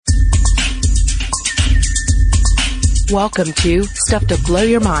Welcome to Stuff to Blow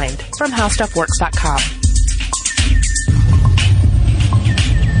Your Mind from HowStuffWorks.com.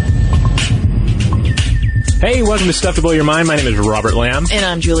 Hey, welcome to Stuff to Blow Your Mind. My name is Robert Lamb. And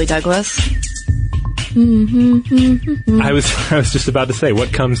I'm Julie Douglas. I was just about to say,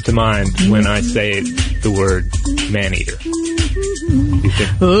 what comes to mind when I say the word Maneater?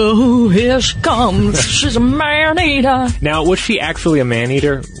 Oh, here she comes. She's a man-eater. Now, was she actually a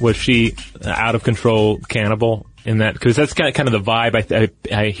man-eater? Was she out-of-control cannibal in that? Because that's kind of the vibe.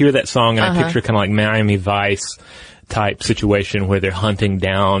 I hear that song and I picture kind of like Miami Vice type situation where they're hunting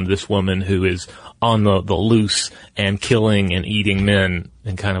down this woman who is on the loose and killing and eating men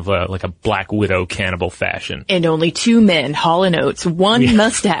in kind of like a Black Widow cannibal fashion. And only two men, Hall and Oates, one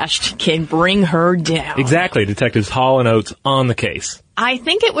mustached, can bring her down. Exactly. Detectives Hall and Oates on the case. I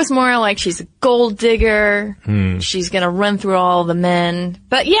think it was more like she's a gold digger. She's going to run through all the men.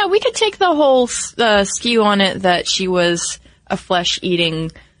 But yeah, we could take the whole skew on it that she was a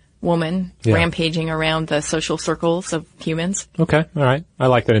flesh-eating woman rampaging around the social circles of humans. Okay. All right. I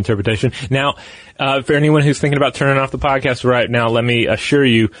like that interpretation. Now, for anyone who's thinking about turning off the podcast right now, let me assure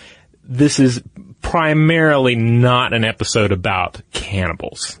you, this is primarily not an episode about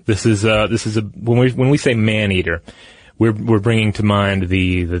cannibals. This is when we say man-eater, we're bringing to mind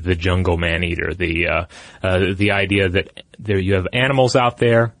the jungle man-eater, the idea that there you have animals out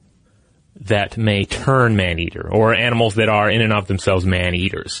there that may turn man-eater, or animals that are in and of themselves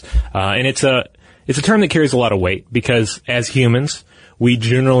man-eaters. And it's a term that carries a lot of weight because as humans, we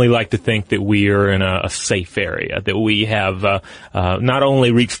generally like to think that we are in a safe area, that we have not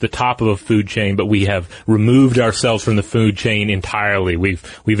only reached the top of a food chain, but we have removed ourselves from the food chain entirely. We've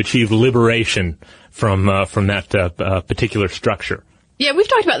achieved liberation from that particular structure. Yeah, we've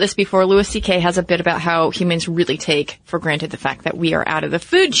talked about this before. Louis C.K. has a bit about how humans really take for granted the fact that we are out of the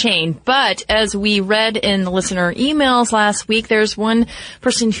food chain. But as we read in the listener emails last week, there's one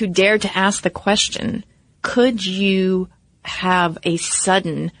person who dared to ask the question, could you have a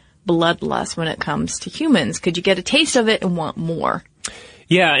sudden bloodlust when it comes to humans? Could you get a taste of it and want more?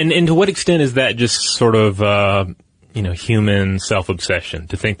 Yeah, and to what extent is that just sort of human self-obsession,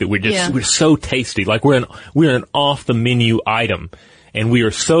 to think that we're so tasty, like we're an off-the-menu item. And we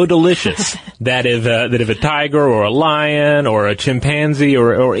are so delicious that if a tiger or a lion or a chimpanzee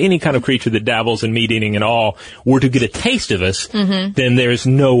or any kind of creature that dabbles in meat eating at all were to get a taste of us, then there's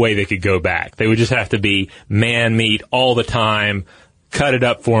no way they could go back. They would just have to be man meat all the time. Cut it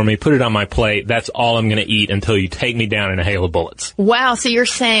up for me, put it on my plate. That's all I'm going to eat until you take me down in a hail of bullets. Wow, so you're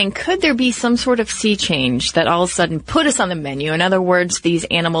saying, could there be some sort of sea change that all of a sudden put us on the menu? In other words, these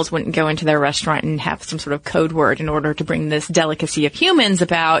animals wouldn't go into their restaurant and have some sort of code word in order to bring this delicacy of humans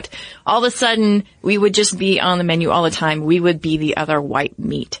about. All of a sudden, we would just be on the menu all the time. We would be the other white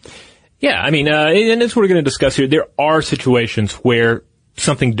meat. Yeah, I mean, and that's what we're going to discuss here. There are situations where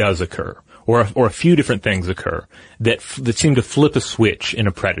something does occur. Or a few different things occur that seem to flip a switch in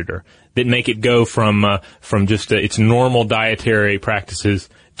a predator that make it go from just its normal dietary practices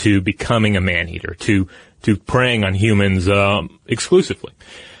to becoming a man-eater, to preying on humans exclusively.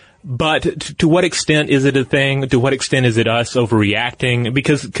 But to what extent is it a thing? To what extent is it us overreacting?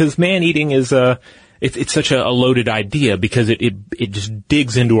 Because man-eating is it's such a loaded idea because it just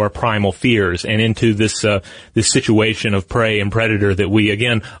digs into our primal fears and into this situation of prey and predator that we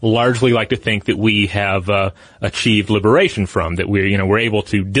again largely like to think that we have achieved liberation from, that we're able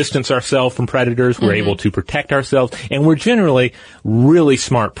to distance ourselves from predators, we're able to protect ourselves, and we're generally really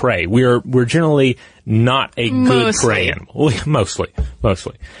smart prey. We're generally not a good prey animal. Mostly.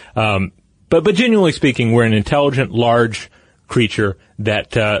 But genuinely speaking, we're an intelligent, large creature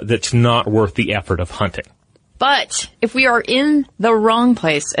that's not worth the effort of hunting. But if we are in the wrong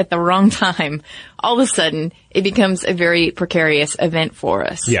place at the wrong time, all of a sudden it becomes a very precarious event for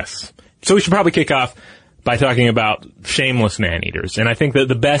us. Yes. So we should probably kick off by talking about shameless man-eaters. And I think that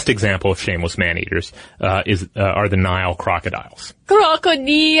the best example of shameless man-eaters are the Nile crocodiles.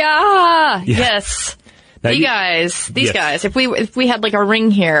 Crocodile! Yes. Now These guys, if we had like a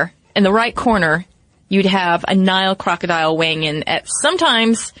ring here in the right corner, you'd have a Nile crocodile weighing in at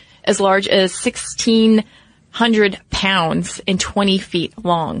sometimes as large as 1,600 pounds and 20 feet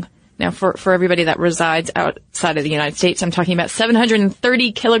long. Now, for everybody that resides outside of the United States, I'm talking about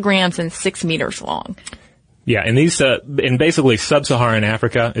 730 kilograms and 6 meters long. Yeah, and these, and basically sub-Saharan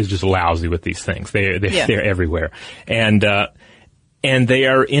Africa is just lousy with these things. They're everywhere. And, and they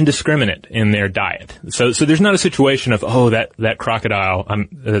are indiscriminate in their diet. So there's not a situation of, that crocodile,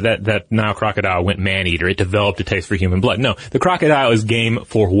 that Nile crocodile went man-eater. It developed a taste for human blood. No, the crocodile is game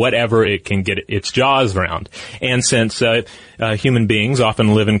for whatever it can get its jaws around. And since, human beings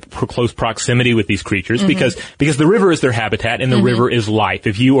often live in close proximity with these creatures because the river is their habitat and the river is life.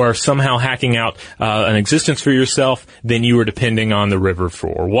 If you are somehow hacking out, an existence for yourself, then you are depending on the river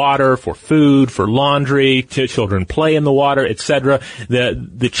for water, for food, for laundry, children play in the water, etc.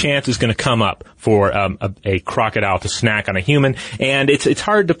 The chance is going to come up for a crocodile to snack on a human, and it's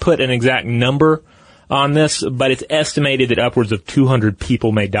hard to put an exact number on this, but it's estimated that upwards of 200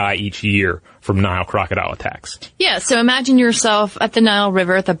 people may die each year from Nile crocodile attacks. Yeah, so imagine yourself at the Nile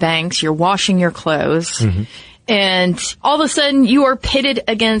River at the banks, you're washing your clothes, and all of a sudden you are pitted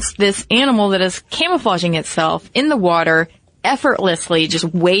against this animal that is camouflaging itself in the water, effortlessly just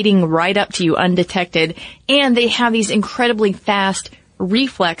wading right up to you undetected, and they have these incredibly fast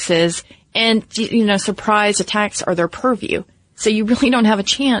reflexes, and, surprise attacks are their purview. So you really don't have a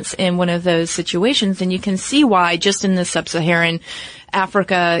chance in one of those situations, and you can see why just in the sub-Saharan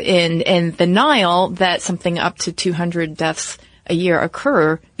Africa and the Nile that something up to 200 deaths a year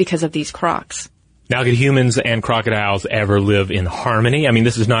occur because of these crocs. Now, could humans and crocodiles ever live in harmony? I mean,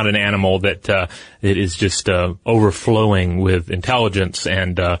 this is not an animal that it is just overflowing with intelligence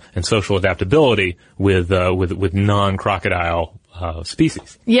and social adaptability with non-crocodile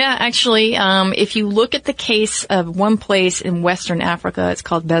species. Yeah, actually, if you look at the case of one place in Western Africa, it's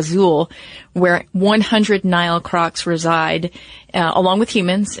called Bazul, where 100 Nile crocs reside, along with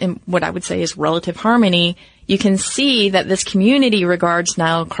humans, in what I would say is relative harmony. You can see that this community regards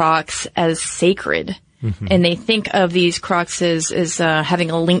Nile crocs as sacred. And they think of these crocs as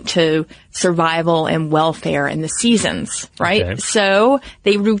having a link to survival and welfare in the seasons, right? Okay. So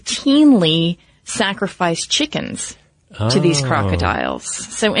they routinely sacrifice chickens to these crocodiles.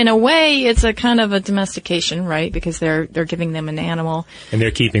 So in a way, it's a kind of a domestication, right? Because they're giving them an animal. And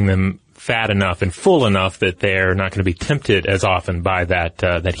they're keeping them fat enough and full enough that they're not going to be tempted as often by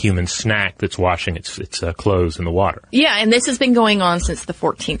that human snack that's washing its clothes in the water. Yeah, and this has been going on since the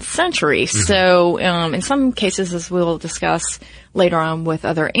 14th century. So in some cases, as we'll discuss later on with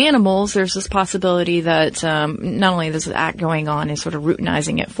other animals, there's this possibility that not only this act going on is sort of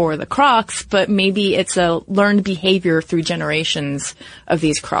routinizing it for the crocs, but maybe it's a learned behavior through generations of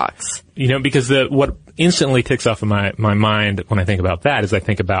these crocs. Because what instantly ticks off in my mind when I think about that is I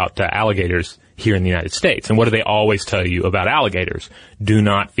think about alligators here in the United States. And what do they always tell you about alligators? Do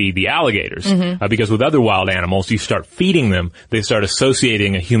not feed the alligators. Because with other wild animals, you start feeding them, they start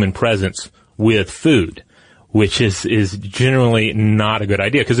associating a human presence with food, which is generally not a good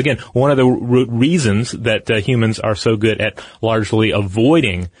idea. Because again, one of the reasons that humans are so good at largely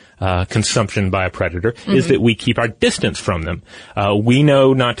avoiding consumption by a predator is that we keep our distance from them. We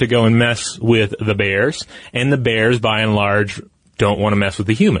know not to go and mess with the bears, and the bears, by and large, don't want to mess with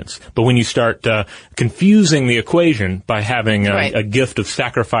the humans. But when you start confusing the equation by having a gift of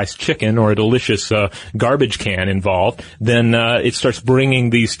sacrificed chicken or a delicious garbage can involved, then it starts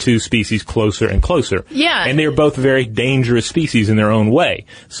bringing these two species closer and closer. Yeah. And they're both very dangerous species in their own way.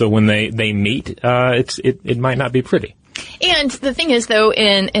 So when they meet, it might not be pretty. And the thing is, though,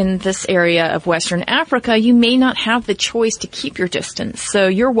 in this area of Western Africa, you may not have the choice to keep your distance. So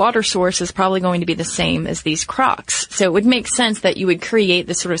your water source is probably going to be the same as these crocs. So it would make sense that you would create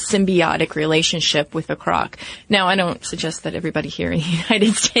this sort of symbiotic relationship with a croc. Now, I don't suggest that everybody here in the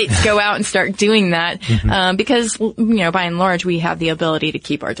United States go out and start doing that, because, by and large, we have the ability to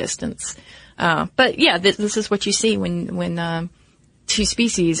keep our distance. But yeah, this is what you see when two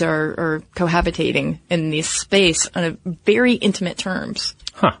species are cohabitating in this space on a very intimate terms.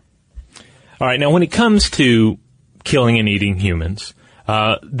 All right. Now, when it comes to killing and eating humans,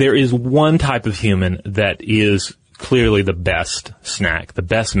 there is one type of human that is clearly the best snack, the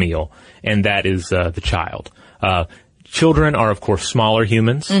best meal, and that is the child. Children are, of course, smaller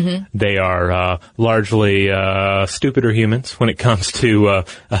humans. They are largely stupider humans when it comes to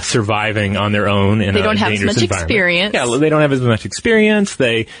surviving on their own in a dangerous environment. They don't have as much experience. Yeah, they don't have as much experience.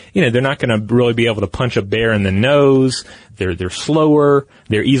 They're not going to really be able to punch a bear in the nose. They're slower.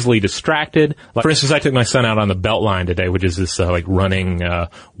 They're easily distracted. Like, for instance, I took my son out on the Beltline today, which is this running,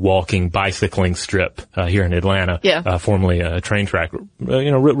 walking, bicycling strip here in Atlanta. Yeah. Formerly a train track.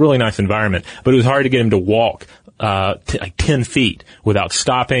 Really nice environment. But it was hard to get him to walk like 10 feet without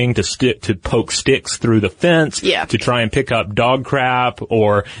stopping to poke sticks through the fence, to try and pick up dog crap,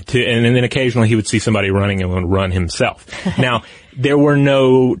 and then occasionally he would see somebody running and would run himself. Now, there were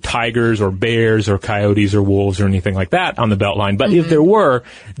no tigers or bears or coyotes or wolves or anything like that on the Beltline, but if there were,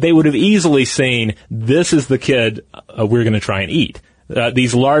 they would have easily seen, this is the kid we're going to try and eat.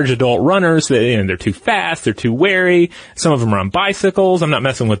 these large adult runners, they're too fast, they're too wary. Some of them are on bicycles. I'm not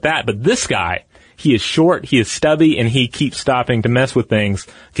messing with that. But this guy, he is short, he is stubby, and he keeps stopping to mess with things.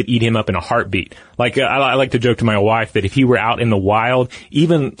 Could eat him up in a heartbeat. Like, I like to joke to my wife that if he were out in the wild,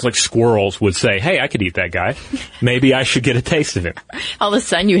 even like squirrels would say, hey, I could eat that guy. Maybe I should get a taste of him. All of a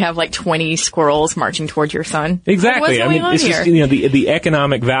sudden you have like 20 squirrels marching towards your son. Exactly. What's going on it's here? just, the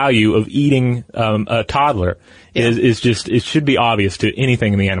economic value of eating, a toddler is just, it should be obvious to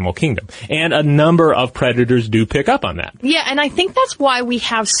anything in the animal kingdom. And a number of predators do pick up on that. Yeah, and I think that's why we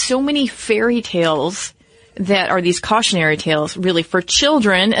have so many fairy tales that are these cautionary tales, really, for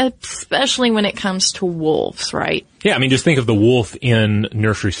children, especially when it comes to wolves, right? Yeah, I mean, just think of the wolf in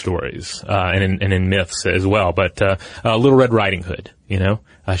nursery stories, and in myths as well. But, Little Red Riding Hood,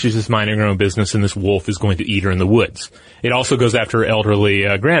 she's just minding her own business and this wolf is going to eat her in the woods. It also goes after her elderly,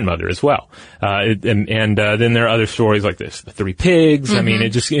 grandmother as well. Then there are other stories like this, the Three Pigs. Mm-hmm. I mean, it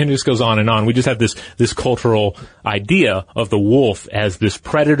just goes on and on. We just have this cultural idea of the wolf as this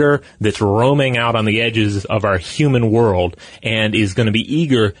predator that's roaming out on the edges of our human world and is going to be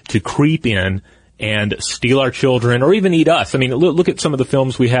eager to creep in and steal our children, or even eat us. I mean, look at some of the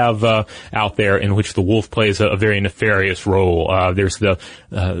films we have out there in which the wolf plays a very nefarious role. There's the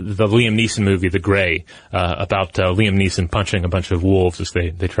Liam Neeson movie, The Grey, about Liam Neeson punching a bunch of wolves as they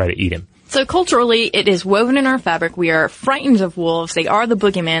try to eat him. So culturally, it is woven in our fabric. We are frightened of wolves. They are the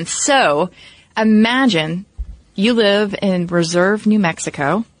boogeyman. So imagine you live in Reserve, New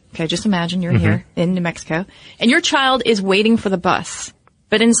Mexico. Okay, just imagine you're here in New Mexico, and your child is waiting for the bus.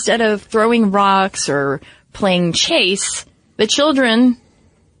 But instead of throwing rocks or playing chase, the children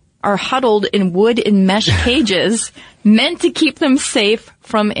are huddled in wood and mesh cages meant to keep them safe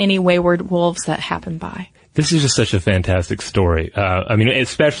from any wayward wolves that happen by. This is just such a fantastic story. I mean,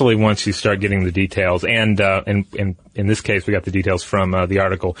 especially once you start getting the details. And in this case, we got the details from the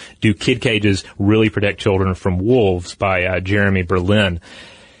article, Do Kid Cages Really Protect Children from Wolves by Jeremy Berlin.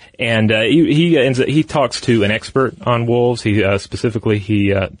 And he talks to an expert on wolves. He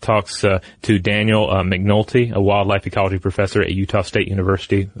specifically talks to Daniel McNulty, a wildlife ecology professor at Utah State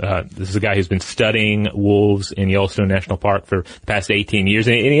University. This is a guy who's been studying wolves in Yellowstone National Park for the past 18 years.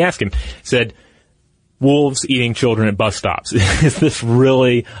 And he asked him, said, wolves eating children at bus stops, is this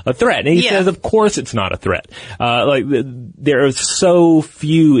really a threat? And he says, of course it's not a threat. There are so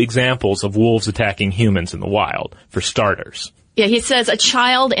few examples of wolves attacking humans in the wild, for starters. Yeah, he says a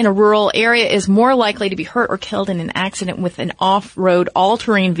child in a rural area is more likely to be hurt or killed in an accident with an off-road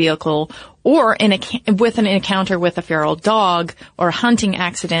all-terrain vehicle or with an encounter with a feral dog or a hunting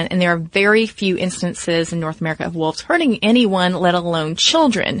accident. And there are very few instances in North America of wolves hurting anyone, let alone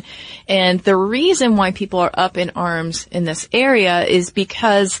children. And the reason why people are up in arms in this area is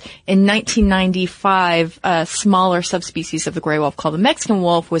because in 1995, a smaller subspecies of the gray wolf called the Mexican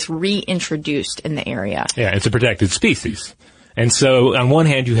wolf was reintroduced in the area. Yeah, it's a protected species. And so, on one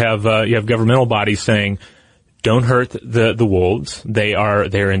hand, you have governmental bodies saying, don't hurt the wolves.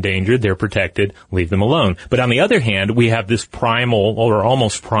 They're endangered. They're protected. Leave them alone. But on the other hand, we have this primal or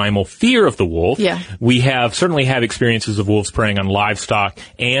almost primal fear of the wolf. Yeah. We certainly have experiences of wolves preying on livestock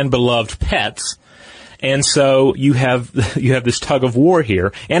and beloved pets. And so you have this tug of war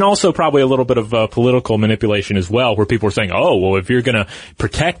here, and also probably a little bit of political manipulation as well, where people are saying, oh, well, if you're going to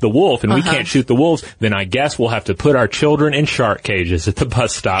protect the wolf and we can't shoot the wolves, then I guess we'll have to put our children in shark cages at the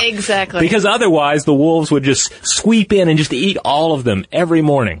bus stop. Exactly. Because otherwise the wolves would just sweep in and just eat all of them every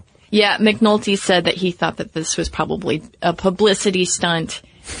morning. Yeah, McNulty said that he thought that this was probably a publicity stunt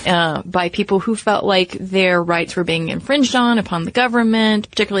by people who felt like their rights were being infringed upon the government,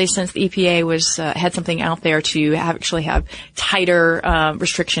 particularly since the EPA had something out there to actually have tighter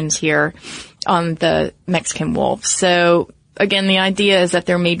restrictions here on the Mexican wolf. So again, the idea is that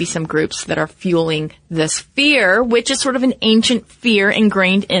there may be some groups that are fueling this fear, which is sort of an ancient fear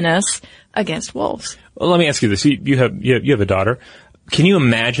ingrained in us against wolves. Well, let me ask you this: you have a daughter. Can you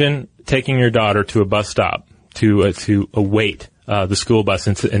imagine taking your daughter to a bus stop to await the school bus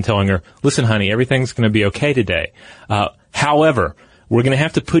and telling her, listen, honey, everything's going to be okay today. However, we're going to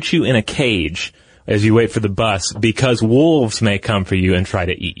have to put you in a cage as you wait for the bus because wolves may come for you and try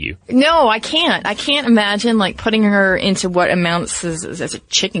to eat you. No, I can't. I can't imagine putting her into what amounts as a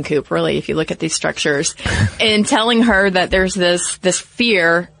chicken coop, really, if you look at these structures, and telling her that there's this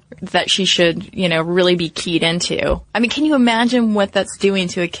fear that she should, really be keyed into. I mean, can you imagine what that's doing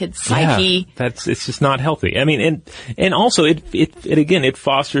to a kid's psyche? Yeah, it's just not healthy. I mean, and also it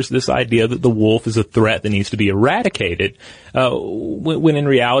fosters this idea that the wolf is a threat that needs to be eradicated. When in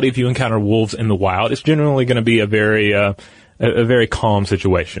reality, if you encounter wolves in the wild, it's generally going to be a very calm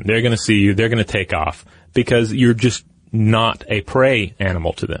situation. They're going to see you, they're going to take off because you're just not a prey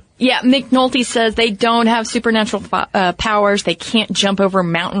animal to them. Yeah, McNulty says they don't have supernatural powers. They can't jump over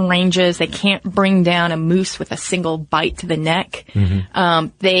mountain ranges. They can't bring down a moose with a single bite to the neck.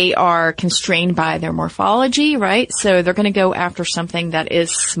 They are constrained by their morphology, right? So they're going to go after something that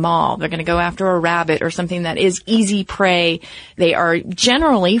is small. They're going to go after a rabbit or something that is easy prey. They are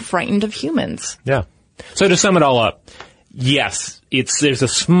generally frightened of humans. Yeah. So to sum it all up, yes, there's a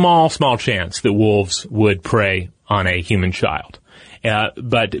small chance that wolves would prey on a human child.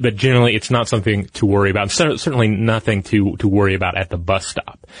 But generally it's not something to worry about. Certainly nothing to worry about at the bus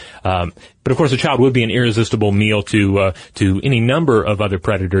stop. But of course a child would be an irresistible meal to any number of other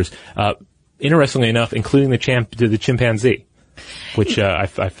predators. Interestingly enough, including the chimpanzee, which I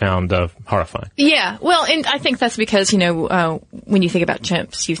found horrifying. Yeah, well, and I think that's because, when you think about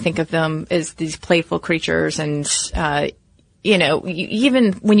chimps, you think of them as these playful creatures, and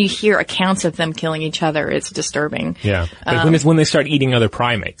even when you hear accounts of them killing each other, it's disturbing. Yeah, but when they start eating other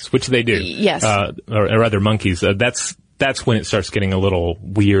primates, which they do, yes, or other monkeys, that's when it starts getting a little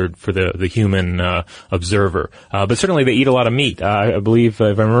weird for the human observer. But certainly they eat a lot of meat. I believe, if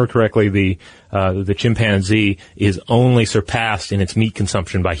I remember correctly, the chimpanzee is only surpassed in its meat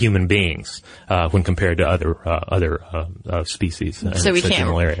consumption by human beings when compared to other species. So we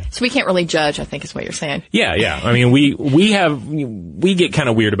can't really judge, I think is what you're saying. Yeah. I mean, we get kind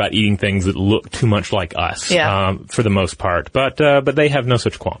of weird about eating things that look too much like us, for the most part. But they have no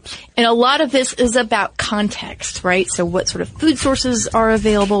such qualms. And a lot of this is about context, right? So what sort of food sources are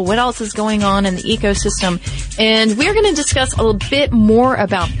available? What else is going on in the ecosystem? And we're going to discuss a little bit more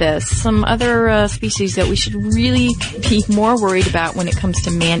about this. Some other species that we should really be more worried about when it comes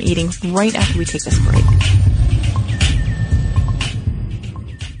to man-eating right after we take this break.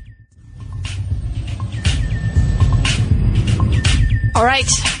 All right,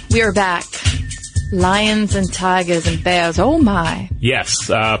 we are back. Lions and tigers and bears. Oh my. Yes,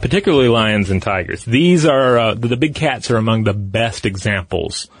 particularly lions and tigers. These are, the big cats are among the best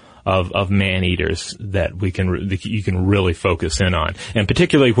examples of man-eaters that you can really focus in on. And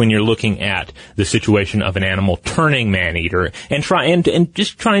particularly when you're looking at the situation of an animal turning man-eater and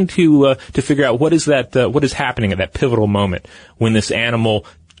just trying to figure out what is happening at that pivotal moment when this animal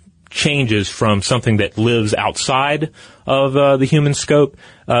changes from something that lives outside of the human scope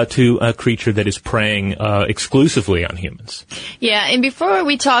to a creature that is preying exclusively on humans. Yeah, and before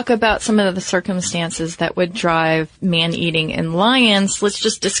we talk about some of the circumstances that would drive man-eating in lions, let's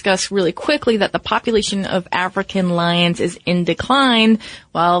just discuss really quickly that the population of African lions is in decline,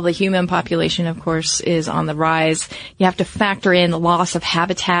 while the human population, of course, is on the rise. You have to factor in the loss of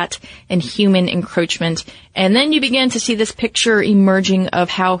habitat and human encroachment, and then you begin to see this picture emerging of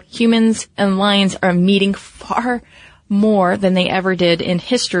how humans and lions are meeting far more than they ever did in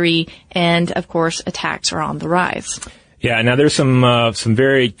history, and of course attacks are on the rise. Yeah, now there's some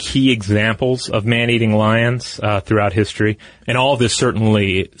very key examples of man-eating lions throughout history, and all of this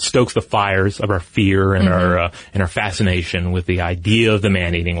certainly stokes the fires of our fear and our fascination with the idea of the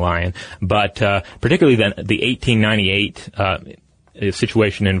man-eating lion. But particularly the 1898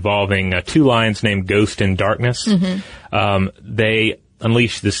 situation involving two lions named Ghost and Darkness. They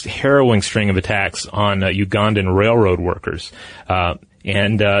unleashed this harrowing string of attacks on Ugandan railroad workers.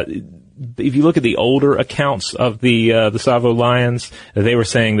 If you look at the older accounts of the Tsavo lions, they were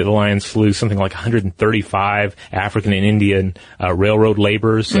saying that the lions slew something like 135 African and Indian railroad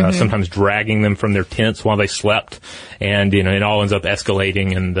laborers, sometimes dragging them from their tents while they slept. And it all ends up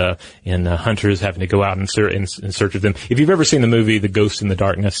escalating, and hunters having to go out in search of them. If you've ever seen the movie The Ghost in the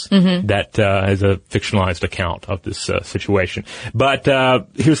Darkness, that is a fictionalized account of this situation. But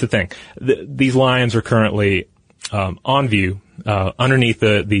here's the thing: these lions are currently on view underneath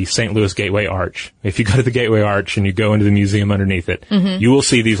the St. Louis Gateway Arch. If you go to the Gateway Arch and you go into the museum underneath it, you will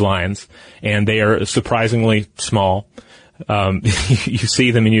see these lions, and they are surprisingly small. You see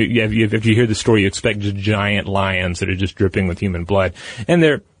them, and if you hear the story, you expect just giant lions that are just dripping with human blood, and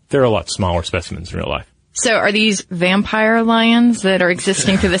they're a lot smaller specimens in real life. So are these vampire lions that are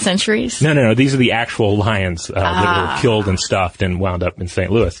existing through the centuries? No. These are the actual lions that were killed and stuffed and wound up in St.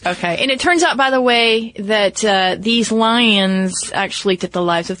 Louis. Okay. And it turns out, by the way, that these lions actually took the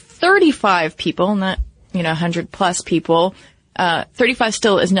lives of 35 people, not 100 plus people. 35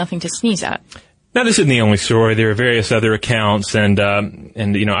 still is nothing to sneeze at. Now, this isn't the only story. There are various other accounts, and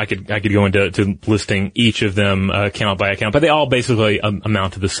I could go into listing each of them account by account, but they all basically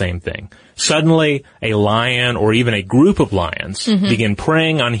amount to the same thing. Suddenly, a lion or even a group of lions begin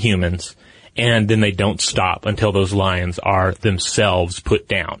preying on humans, and then they don't stop until those lions are themselves put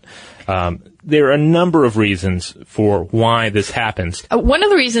down. There are a number of reasons for why this happens. One of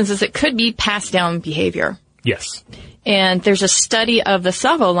the reasons is it could be passed down behavior. Yes. And there's a study of the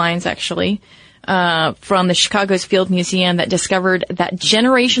Tsavo lions, actually, from the Chicago's Field Museum that discovered that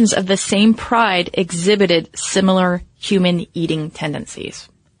generations of the same pride exhibited similar human eating tendencies.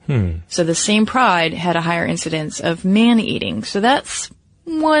 So the same pride had a higher incidence of man-eating. So that's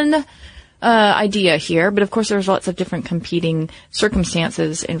one idea here. But, of course, there's lots of different competing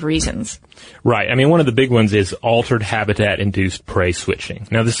circumstances and reasons. Right. I mean, one of the big ones is altered habitat-induced prey switching.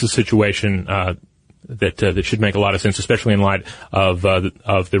 Now, this is a situation that should make a lot of sense, especially in light of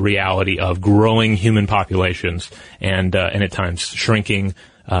the reality of growing human populations and at times shrinking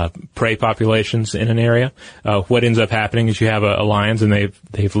prey populations in an area. What ends up happening is you have a lions, and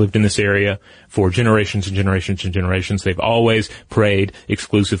they've lived in this area for generations and generations and generations. They've always preyed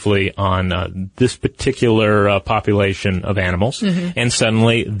exclusively on this particular population of animals, and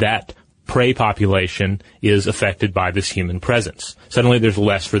suddenly that prey population is affected by this human presence. Suddenly there's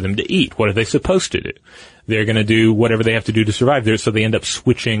less for them to eat. What are they supposed to do? They're going to do whatever they have to do to survive there, so they end up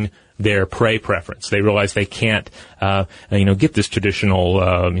switching their prey preference. They realize they can't, get this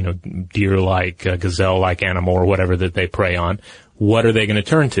traditional, deer-like, gazelle-like animal or whatever that they prey on. What are they going to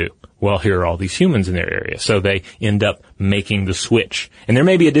turn to? Well, here are all these humans in their area. So they end up making the switch. And there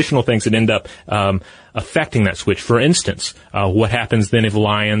may be additional things that end up affecting that switch. For instance, what happens then if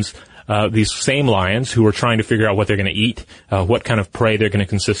lions, these same lions who are trying to figure out what they're going to eat, what kind of prey they're going to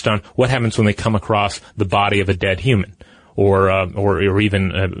consist on, what happens when they come across the body of a dead human? Or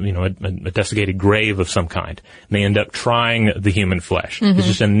even, a desiccated grave of some kind. And they end up trying the human flesh. It's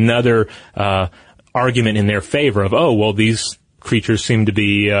just another, argument in their favor of, oh, well, these creatures seem to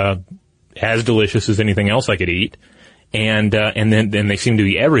be, as delicious as anything else I could eat. And then they seem to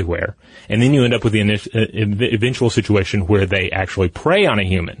be everywhere. And then you end up with the eventual situation where they actually prey on a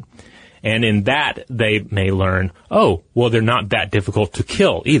human. And in that, they may learn, oh, well, they're not that difficult to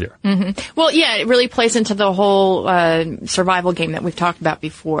kill either. Well, yeah, it really plays into the whole survival game that we've talked about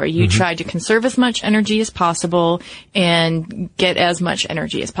before. You try to conserve as much energy as possible and get as much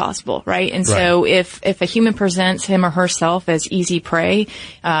energy as possible, right? And so if a human presents him or herself as easy prey,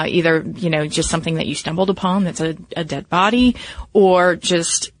 either, just something that you stumbled upon that's a dead body, or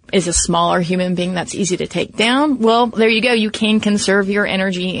just is a smaller human being that's easy to take down, well, there you go. You can conserve your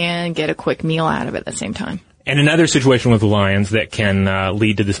energy and get a quick meal out of it at the same time. And another situation with the lions that can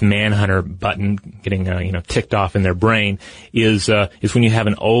lead to this manhunter button getting ticked off in their brain is when you have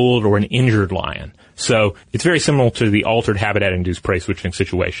an old or an injured lion. So it's very similar to the altered habitat-induced prey switching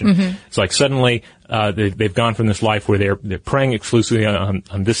situation. It's like suddenly they've gone from this life where they're preying exclusively on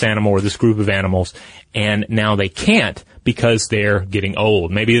this animal or this group of animals, and now they can't because they're getting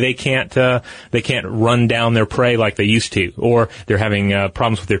old. Maybe they can't run down their prey like they used to, or they're having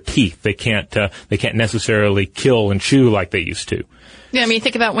problems with their teeth. They can't necessarily kill and chew like they used to. Yeah, I mean,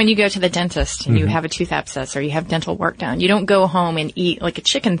 think about when you go to the dentist and you have a tooth abscess or you have dental work done. You don't go home and eat like a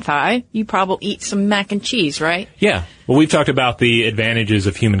chicken thigh. You probably eat some mac and cheese, right? Yeah. Well, we've talked about the advantages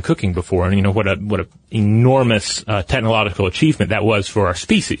of human cooking before, and what a enormous technological achievement that was for our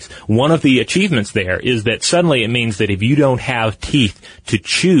species. One of the achievements there is that suddenly it means that if you don't have teeth to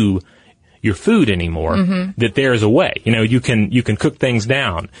chew your food anymore, that there's a way. You can cook things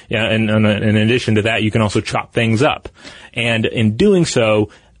down. And in addition to that, you can also chop things up. And in doing so,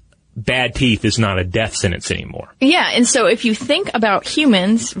 bad teeth is not a death sentence anymore. Yeah, and so if you think about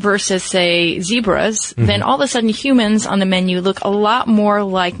humans versus, say, zebras, then all of a sudden humans on the menu look a lot more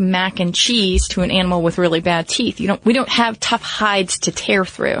like mac and cheese to an animal with really bad teeth. We don't have tough hides to tear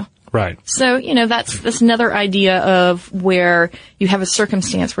through. Right. So, that's another idea of where you have a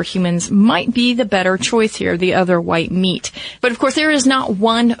circumstance where humans might be the better choice here, the other white meat. But of course, there is not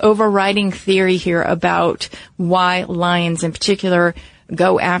one overriding theory here about why lions in particular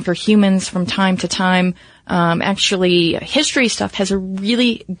go after humans from time to time. Actually, History Stuff has a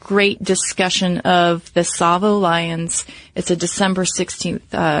really great discussion of the Tsavo lions. It's a December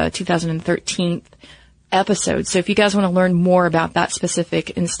 16th, 2013 episode. So if you guys want to learn more about that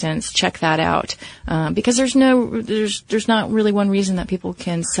specific instance, check that out. Because there's not really one reason that people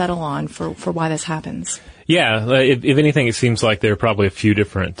can settle on for why this happens. Yeah, if anything, it seems like there are probably a few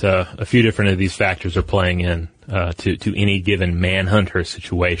different of these factors are playing in to any given manhunter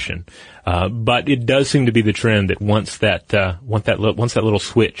situation. But it does seem to be the trend that once that little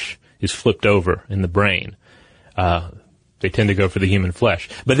switch is flipped over in the brain, they tend to go for the human flesh.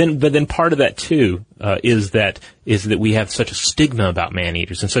 But then part of that too is that we have such a stigma about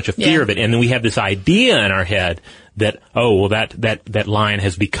man-eaters and such a fear of it, and then we have this idea in our head that that lion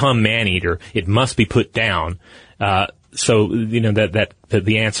has become man-eater. It must be put down. So, that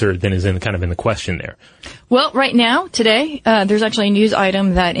the answer then is in the question there. Well, right now, today, there's actually a news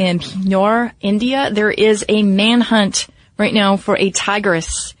item that in Maneater, India, there is a manhunt right now for a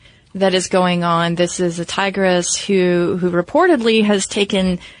tigress that is going on. This is a tigress who reportedly has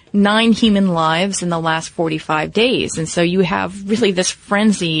taken 9 human lives in the last 45 days. And so you have really this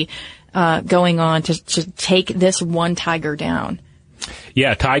frenzy, going on to take this one tiger down.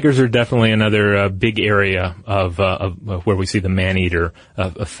 Yeah, tigers are definitely another big area of where we see the Maneater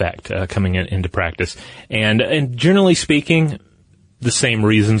effect coming into practice, and generally speaking, the same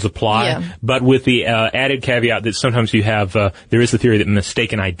reasons apply. Yeah. But with the added caveat that sometimes you have there is the theory that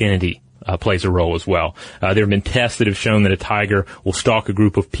mistaken identity plays a role as well. There have been tests that have shown that a tiger will stalk a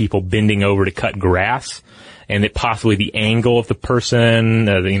group of people bending over to cut grass, and that possibly the angle of the person,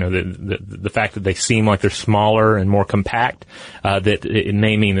 the fact that they seem like they're smaller and more compact, that it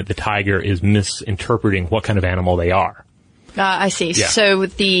may mean that the tiger is misinterpreting what kind of animal they are. I see. Yeah. So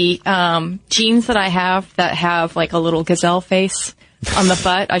the jeans that I have like a little gazelle face on the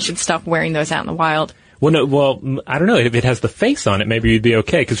butt, I should stop wearing those out in the wild. Well, I don't know. If it has the face on it, maybe you'd be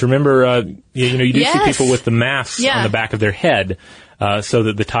okay. Because remember, you do Yes. see people with the masks on the back of their head, so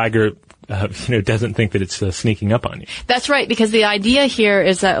that the tiger, doesn't think that it's sneaking up on you. That's right, because the idea here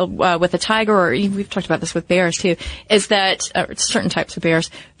is that with a tiger, or we've talked about this with bears too, is that certain types of bears,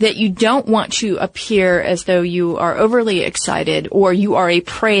 that you don't want to appear as though you are overly excited or you are a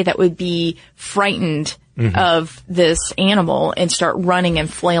prey that would be frightened of this animal and start running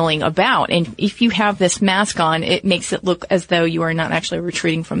and flailing about. And if you have this mask on, it makes it look as though you are not actually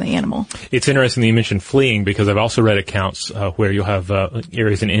retreating from the animal. It's interesting that you mentioned fleeing, because I've also read accounts where you'll have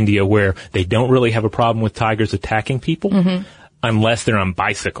areas in India where they don't really have a problem with tigers attacking people unless they're on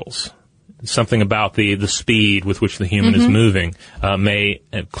bicycles. Something about the speed with which the human is moving may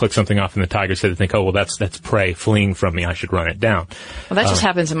click something off in the tiger's head to think, oh, well, that's prey fleeing from me. I should run it down. Well, that just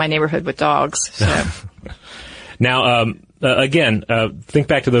happens in my neighborhood with dogs. So. Now, again, think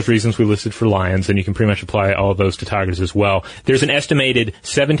back to those reasons we listed for lions, and you can pretty much apply all of those to tigers as well. There's an estimated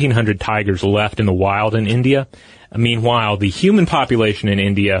 1,700 tigers left in the wild in India. Meanwhile, the human population in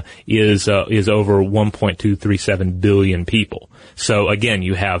India is over 1.237 billion people. So again,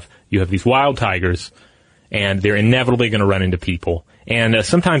 you have these wild tigers, and they're inevitably going to run into people. And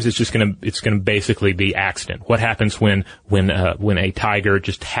sometimes it's going to basically be accident. What happens when a tiger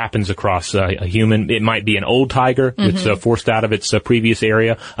just happens across a human? It might be an old tiger that's forced out of its previous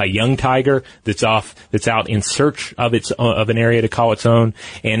area, a young tiger that's out in search of an area to call its own.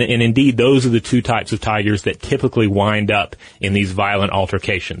 And indeed, those are the two types of tigers that typically wind up in these violent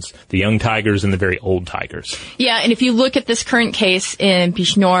altercations: the young tigers and the very old tigers. Yeah, and if you look at this current case in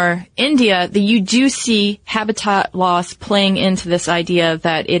Bishnor, India, you do see habitat loss playing into this idea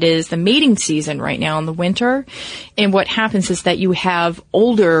that it is the mating season right now in the winter. And what happens is that you have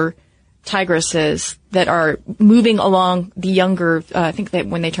older tigresses that are moving along the younger, I think that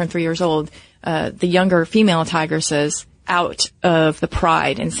when they turn 3 years old, the younger female tigresses out of the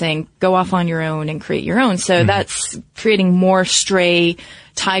pride and saying, go off on your own and create your own. So that's creating more stray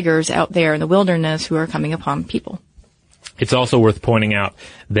tigers out there in the wilderness who are coming upon people. It's also worth pointing out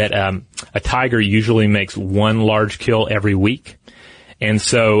that a tiger usually makes one large kill every week. And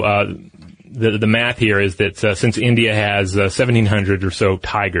so the math here is that since India has 1,700 or so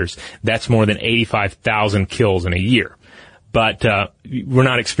tigers, that's more than 85,000 kills in a year. But we're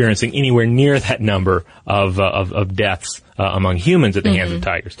not experiencing anywhere near that number of deaths among humans at the hands of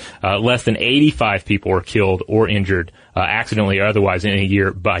tigers. Less than 85 people are killed or injured accidentally or otherwise in a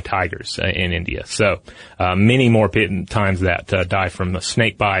year by tigers in India. So many more times that die from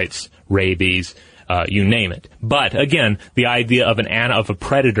snake bites, rabies, you name it. But again, the idea of a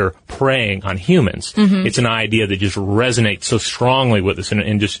predator preying on humans, it's an idea that just resonates so strongly with us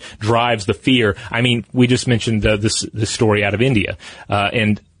and just drives the fear. I mean, we just mentioned this story out of India,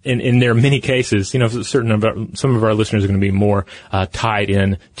 and there are many cases, some of our listeners are going to be more tied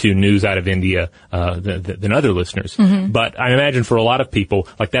in to news out of India than other listeners. But I imagine for a lot of people,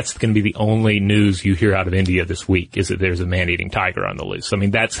 like, that's going to be the only news you hear out of India this week, is that there's a man-eating tiger on the loose. I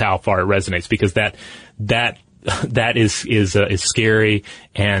mean, that's how far it resonates, because that is scary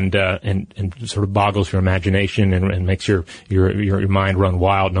and sort of boggles your imagination and makes your mind run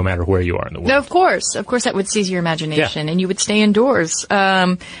wild no matter where you are in the world. No, of course that would seize your imagination, and you would stay indoors.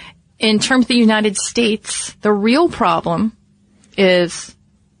 In terms of the United States, the real problem is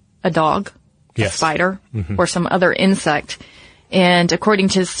a dog, a spider, or some other insect. And according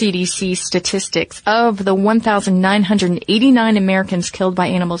to CDC statistics, of the 1,989 Americans killed by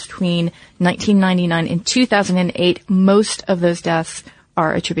animals between 1999 and 2008, most of those deaths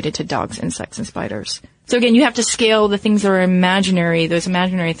are attributed to dogs, insects, and spiders. So again, you have to scale the things that are imaginary, those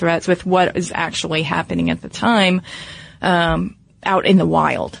imaginary threats, with what is actually happening at the time out in the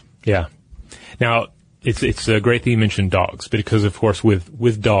wild. Yeah. Now, it's great that you mentioned dogs, because of course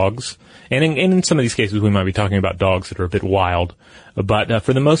with dogs, and in some of these cases we might be talking about dogs that are a bit wild, but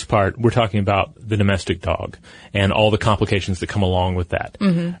for the most part we're talking about the domestic dog and all the complications that come along with that.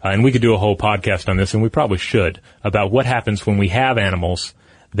 And we could do a whole podcast on this, and we probably should, about what happens when we have animals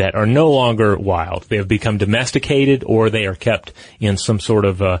that are no longer wild. They have become domesticated, or they are kept in some sort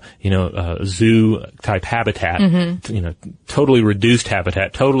of, zoo type habitat, totally reduced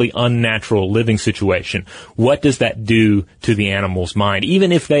habitat, totally unnatural living situation. What does that do to the animal's mind,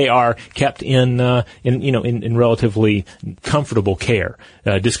 even if they are kept in relatively comfortable care,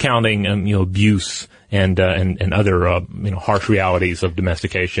 discounting, abuse, and other, harsh realities of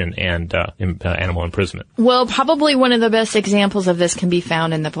domestication and animal imprisonment? Well, probably one of the best examples of this can be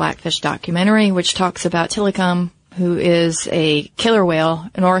found in the Blackfish documentary, which talks about Tilikum, who is a killer whale,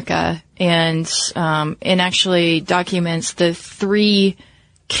 an orca, and actually documents the 3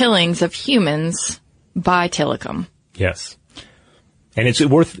 killings of humans by Tilikum. Yes. And it's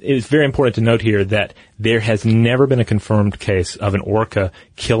very important to note here that there has never been a confirmed case of an orca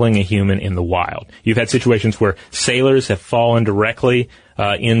killing a human in the wild. You've had situations where sailors have fallen directly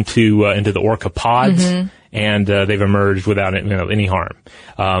into the orca pods, and they've emerged without any harm.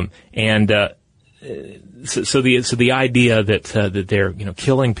 So the idea that they're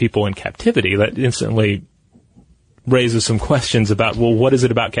killing people in captivity, that instantly raises some questions about, well, what is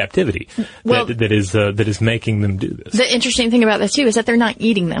it about captivity that is making them do this? The interesting thing about this too is that they're not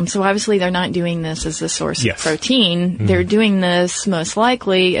eating them. So obviously they're not doing this as a source of protein. They're doing this most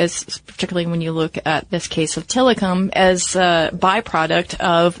likely, as particularly when you look at this case of Tilikum, as a byproduct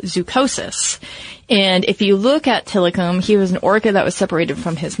of zoochosis. And if you look at Tilikum, he was an orca that was separated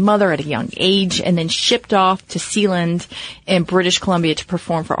from his mother at a young age and then shipped off to Sealand in British Columbia to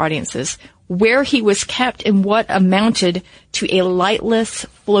perform for audiences, where he was kept in what amounted to a lightless,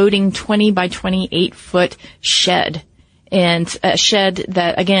 floating 20 by 28 foot shed. And a shed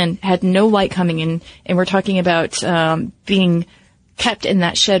that, again, had no light coming in. And we're talking about being kept in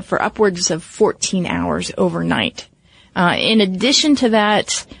that shed for upwards of 14 hours overnight. In addition to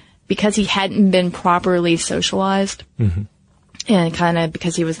that, because he hadn't been properly socialized, and kind of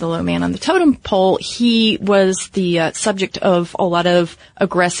because he was the low man on the totem pole, he was the subject of a lot of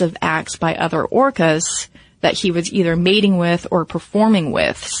aggressive acts by other orcas that he was either mating with or performing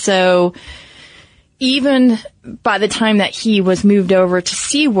with. So even by the time that he was moved over to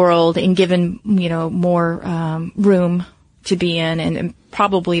SeaWorld and given, more room to be in and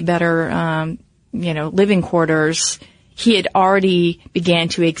probably better, living quarters, he had already began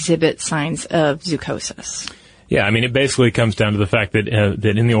to exhibit signs of zoochosis. Yeah, I mean, it basically comes down to the fact that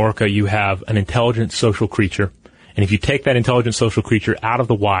that in the orca you have an intelligent social creature, and if you take that intelligent social creature out of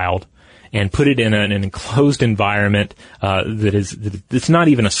the wild and put it in an enclosed environment that's not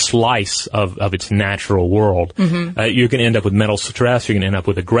even a slice of its natural world, you're going to end up with mental stress, you're going to end up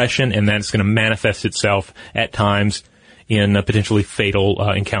with aggression, and that's going to manifest itself at times in potentially fatal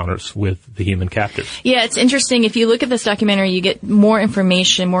encounters with the human captors. Yeah, it's interesting. If you look at this documentary, you get more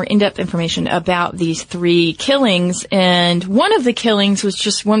information, more in-depth information about these 3 killings. And one of the killings was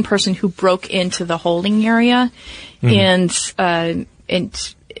just one person who broke into the holding area, and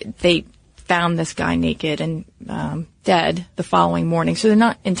they found this guy naked and dead the following morning. So they're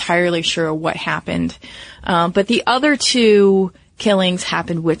not entirely sure what happened. But the other 2 killings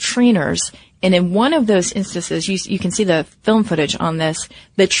happened with trainers. And in one of those instances, you can see the film footage on this,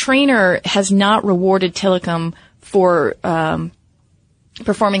 the trainer has not rewarded Tilikum for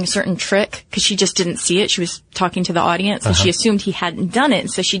performing a certain trick because she just didn't see it. She was talking to the audience and she assumed he hadn't done it, and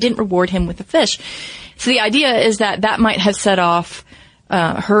so she didn't reward him with the fish. So the idea is that might have set off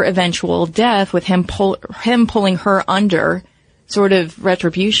her eventual death with him pulling her under, sort of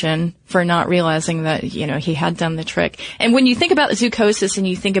retribution for not realizing that, he had done the trick. And when you think about zoochosis and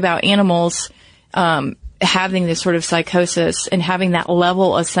you think about animals having this sort of psychosis and having that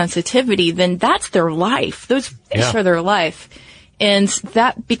level of sensitivity, then that's their life. Those fish are their life. And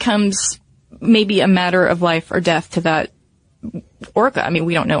that becomes maybe a matter of life or death to that orca. I mean,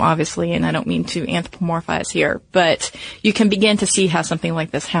 we don't know, obviously, and I don't mean to anthropomorphize here, but you can begin to see how something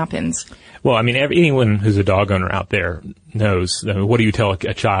like this happens. Well, I mean, anyone who's a dog owner out there knows, what do you tell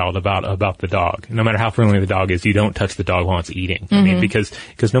a child about the dog? No matter how friendly the dog is, you don't touch the dog while it's eating. I mean, because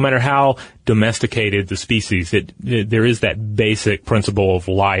no matter how domesticated the species, there is that basic principle of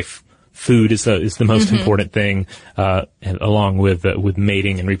life. Food is the most important thing, along with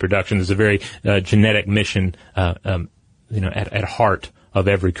mating and reproduction. There's a very genetic mission, at heart of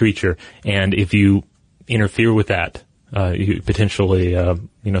every creature. And if you interfere with that, you potentially,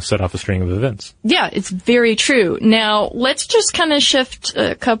 set off a string of events. Yeah, it's very true. Now, let's just kind of shift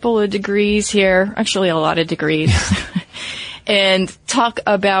a couple of degrees here, actually a lot of degrees, and talk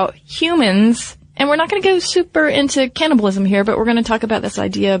about humans. And we're not going to go super into cannibalism here, but we're going to talk about this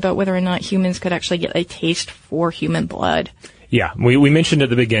idea about whether or not humans could actually get a taste for human blood. Yeah, we mentioned at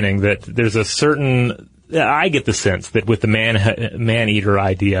the beginning that there's a certain, I get the sense that with the Maneater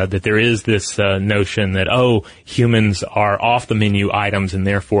idea that there is this notion that, humans are off the menu items and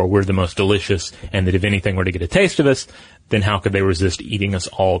therefore we're the most delicious, and that if anything were to get a taste of us, then how could they resist eating us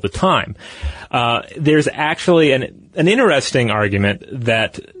all the time? There's actually an interesting argument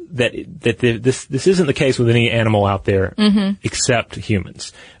that this isn't the case with any animal out there except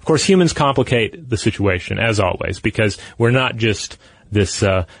humans. Of course, humans complicate the situation as always, because we're not just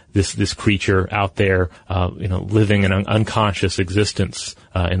this creature out there, living an unconscious existence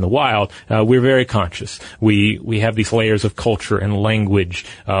in the wild. We're very conscious. We have these layers of culture and language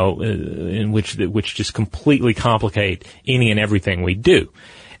in which just completely complicate any and everything we do.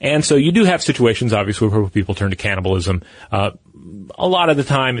 And so you do have situations, obviously, where people turn to cannibalism. A lot of the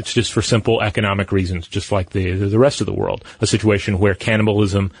time, it's just for simple economic reasons, just like the rest of the world. A situation where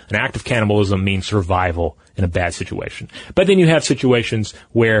an act of cannibalism means survival in a bad situation. But then you have situations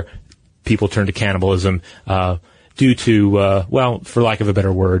where people turn to cannibalism due to, for lack of a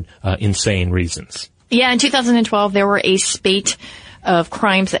better word, insane reasons. Yeah, in 2012, there were a spate of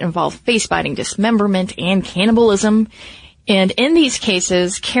crimes that involved face biting, dismemberment, and cannibalism. And in these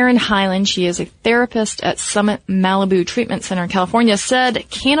cases, Karen Hyland, she is a therapist at Summit Malibu Treatment Center in California, said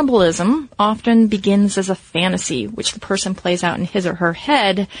cannibalism often begins as a fantasy, which the person plays out in his or her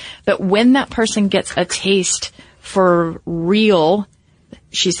head. But when that person gets a taste for real,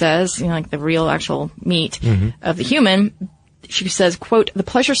 she says, like the real actual meat of the human, she says, quote, the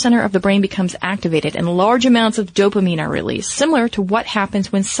pleasure center of the brain becomes activated and large amounts of dopamine are released, similar to what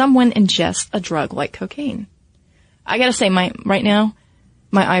happens when someone ingests a drug like cocaine. I gotta say, right now,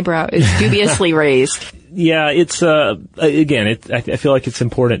 my eyebrow is dubiously raised. Yeah, it's, again, I feel like it's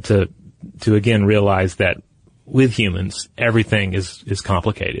important to again realize that with humans, everything is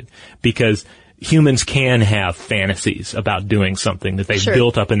complicated, because humans can have fantasies about doing something that they've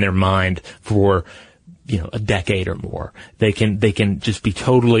built up in their mind for, a decade or more. They can just be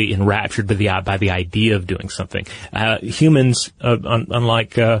totally enraptured by the idea of doing something. Humans,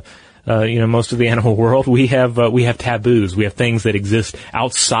 unlike, most of the animal world, we have taboos. We have things that exist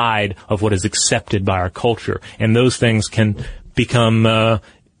outside of what is accepted by our culture. And those things can become,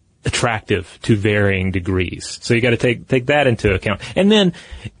 attractive to varying degrees. So you gotta take that into account. And then,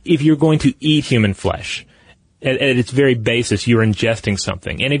 if you're going to eat human flesh, at its very basis, you're ingesting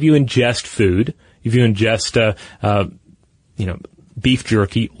something. And if you ingest food, if you ingest, beef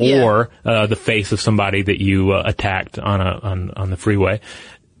jerky or, the face of somebody that you, attacked on the freeway,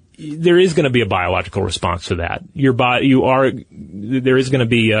 there is going to be a biological response to that. You are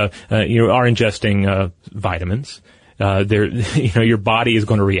ingesting, vitamins. Your body is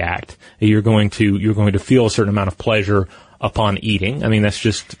going to react. You're going to feel a certain amount of pleasure upon eating. I mean, that's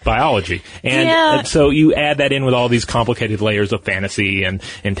just biology. And so you add that in with all these complicated layers of fantasy and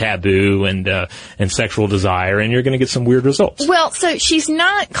taboo and sexual desire, and you're going to get some weird results. Well, so she's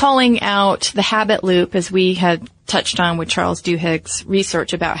not calling out the habit loop, as we had touched on with Charles Duhigg's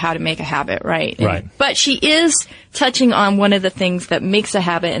research about how to make a habit, right? Right. But she is touching on one of the things that makes a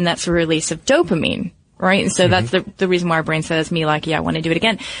habit, and that's the release of dopamine, right? And so that's the reason why our brain says, I want to do it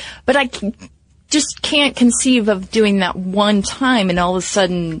again. But I just can't conceive of doing that one time and all of a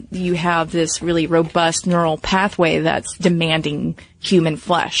sudden you have this really robust neural pathway that's demanding human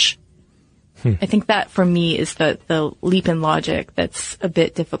flesh. I think that for me is the leap in logic that's a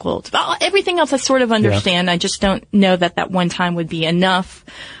bit difficult. Everything else I sort of understand. I just don't know that one time would be enough.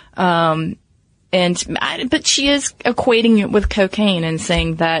 But she is equating it with cocaine and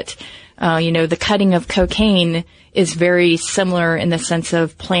saying that, the cutting of cocaine is very similar in the sense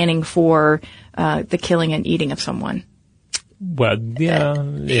of planning for the killing and eating of someone. Well, yeah. I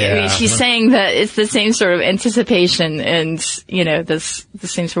mean, she's saying that it's the same sort of anticipation and, the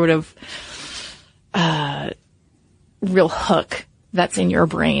same sort of real hook that's in your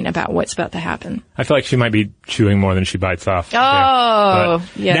brain about what's about to happen. I feel like she might be chewing more than she bites off.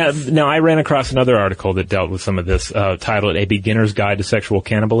 Yes. Now, I ran across another article that dealt with some of this, titled A Beginner's Guide to Sexual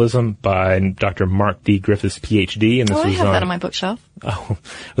Cannibalism by Dr. Mark D. Griffiths, Ph.D. And this I have that on my bookshelf. Oh, well,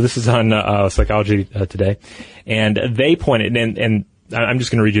 this is on Psychology Today. And they pointed, and I'm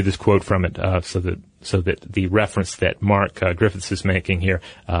just going to read you this quote from it, so that the reference that Mark Griffiths is making here,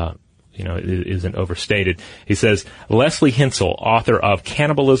 isn't overstated. He says, Leslie Hensel, author of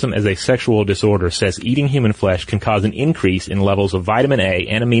Cannibalism as a Sexual Disorder, says eating human flesh can cause an increase in levels of vitamin A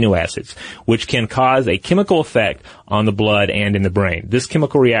and amino acids, which can cause a chemical effect on the blood and in the brain. This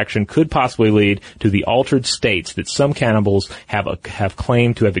chemical reaction could possibly lead to the altered states that some cannibals have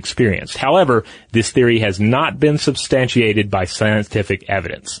claimed to have experienced. However, this theory has not been substantiated by scientific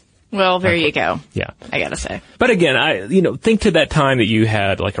evidence. Well, there you go. Yeah. I gotta say. But again, think to that time that you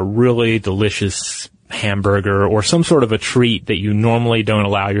had like a really delicious hamburger or some sort of a treat that you normally don't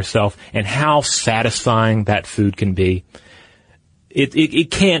allow yourself, and how satisfying that food can be.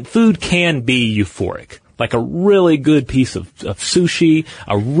 Food can be euphoric. Like a really good piece of sushi,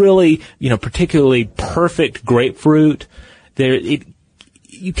 a really, particularly perfect grapefruit.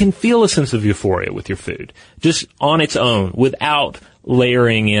 You can feel a sense of euphoria with your food, just on its own, without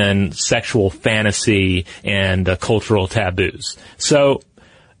layering in sexual fantasy and cultural taboos. So,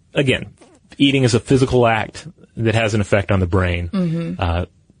 again, eating is a physical act that has an effect on the brain,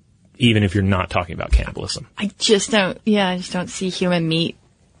 even if you're not talking about cannibalism. I just don't see human meat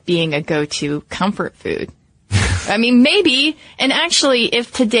being a go-to comfort food. I mean, maybe, and actually,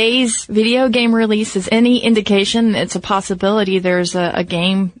 if today's video game release is any indication, it's a possibility. There's a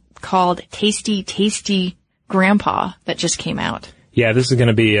game called Tasty Tasty Grandpa that just came out. Yeah, this is going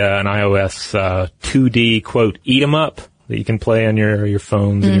to be an iOS 2D, quote, eat 'em up that you can play on your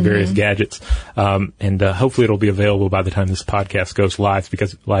phones and your various gadgets. And hopefully it'll be available by the time this podcast goes live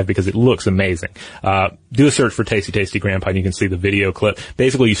because it looks amazing. Do a search for Tasty Tasty Grandpa and you can see the video clip.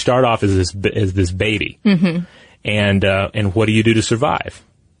 Basically, you start off as this baby. And what do you do to survive?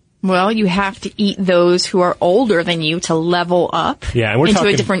 Well, you have to eat those who are older than you to level up into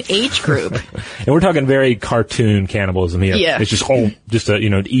a different age group. And we're talking very cartoon cannibalism here. Yeah. It's just whole,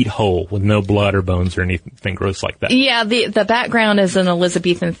 eat whole with no blood or bones or anything gross like that. Yeah, the background is an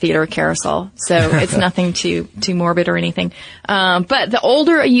Elizabethan theater carousel, so it's nothing too morbid or anything. But the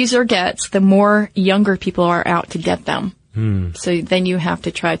older a user gets, the more younger people are out to get them. So then you have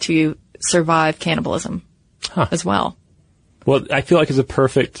to try to survive cannibalism as well. Well, I feel like it's a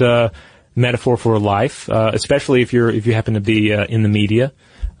perfect metaphor for life, especially if you happen to be in the media.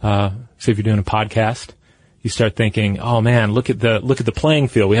 So if you're doing a podcast, you start thinking, "Oh man, look at the playing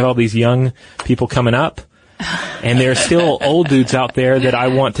field. We have all these young people coming up, and there are still old dudes out there that I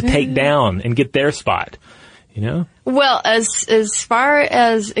want to take down and get their spot." Well, as far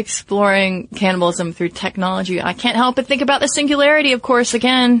as exploring cannibalism through technology, I can't help but think about the singularity, of course,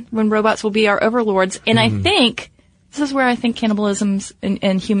 again, when robots will be our overlords. And I think this is where I think cannibalism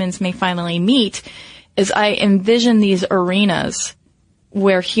and humans may finally meet, is I envision these arenas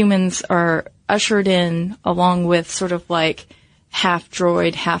where humans are ushered in along with sort of like half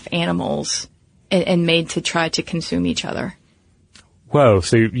droid, half animals and made to try to consume each other. Whoa,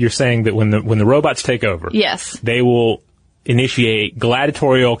 so you're saying that when the robots take over, yes, they will initiate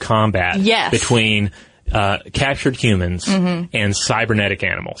gladiatorial combat between captured humans and cybernetic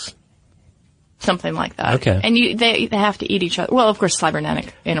animals. Something like that. Okay. And they have to eat each other. Well, of course,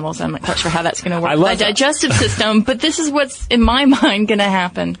 cybernetic animals. I'm not quite sure how that's going to work. The digestive system, but this is what's in my mind going to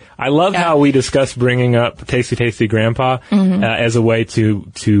happen. I love how we discussed bringing up Tasty Tasty Grandpa as a way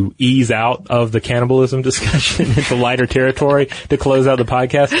to ease out of the cannibalism discussion into lighter territory to close out the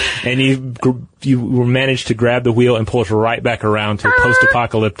podcast. And you managed to grab the wheel and pull us right back around to a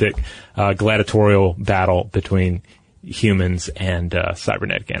post-apocalyptic gladiatorial battle between humans and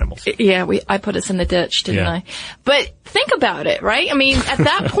cybernetic animals. Yeah, I put us in the ditch, didn't I? But think about it, right? I mean, at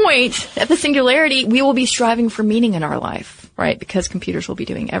that point, at the singularity, we will be striving for meaning in our life, right? Because computers will be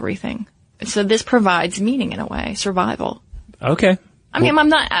doing everything. So this provides meaning in a way, survival. Okay. I mean, I'm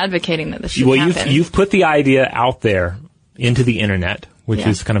not advocating that this should happen. You've put the idea out there into the internet, which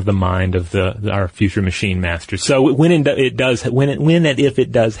is kind of the mind of our future machine masters. So when and if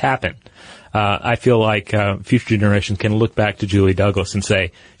it does happen, I feel like future generations can look back to Julie Douglas and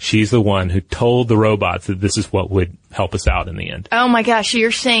say she's the one who told the robots that this is what would help us out in the end. Oh my gosh,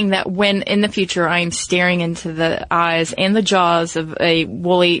 you're saying that when in the future I am staring into the eyes and the jaws of a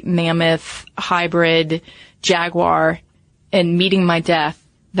woolly mammoth hybrid jaguar and meeting my death,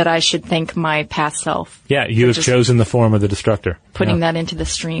 that I should thank my past self. Yeah, you have chosen the form of the destructor. Putting that into the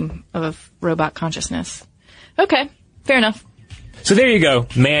stream of robot consciousness. Okay, fair enough. So there you go,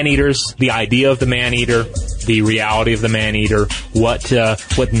 man-eaters, the idea of the man-eater, the reality of the man-eater, what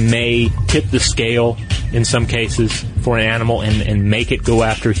may tip the scale in some cases for an animal and make it go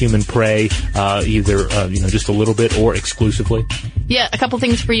after human prey, either just a little bit or exclusively. Yeah, a couple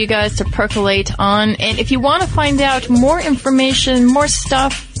things for you guys to percolate on. And if you want to find out more information, more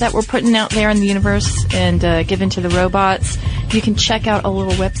stuff that we're putting out there in the universe and given to the robots, you can check out a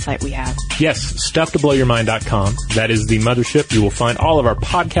little website we have. Yes, stufftoblowyourmind.com. That is the mothership. You will find all of our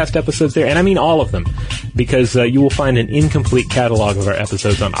podcast episodes there, and I mean all of them, because you will find an incomplete catalog of our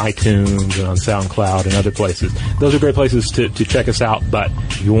episodes on iTunes and on SoundCloud and other places. Those are great places to check us out, but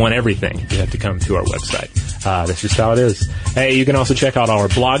if you want everything, you have to come to our website. That's just how it is. Hey, you can also check out our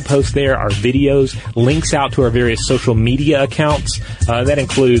blog posts there, our videos, links out to our various social media accounts. That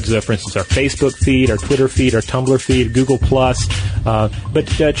includes, for instance, our Facebook feed, our Twitter feed, our Tumblr feed, Google+. But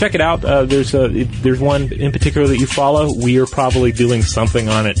check it out. There's one in particular that you follow. We are probably doing something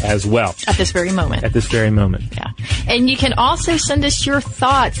on it as well. At this very moment. At this very moment. Yeah. And you can also send us your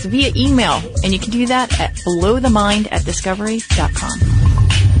thoughts via email. And you can do that at blowthemind@discovery.com.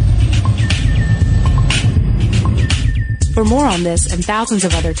 For more on this and thousands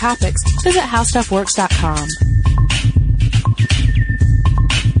of other topics, visit howstuffworks.com.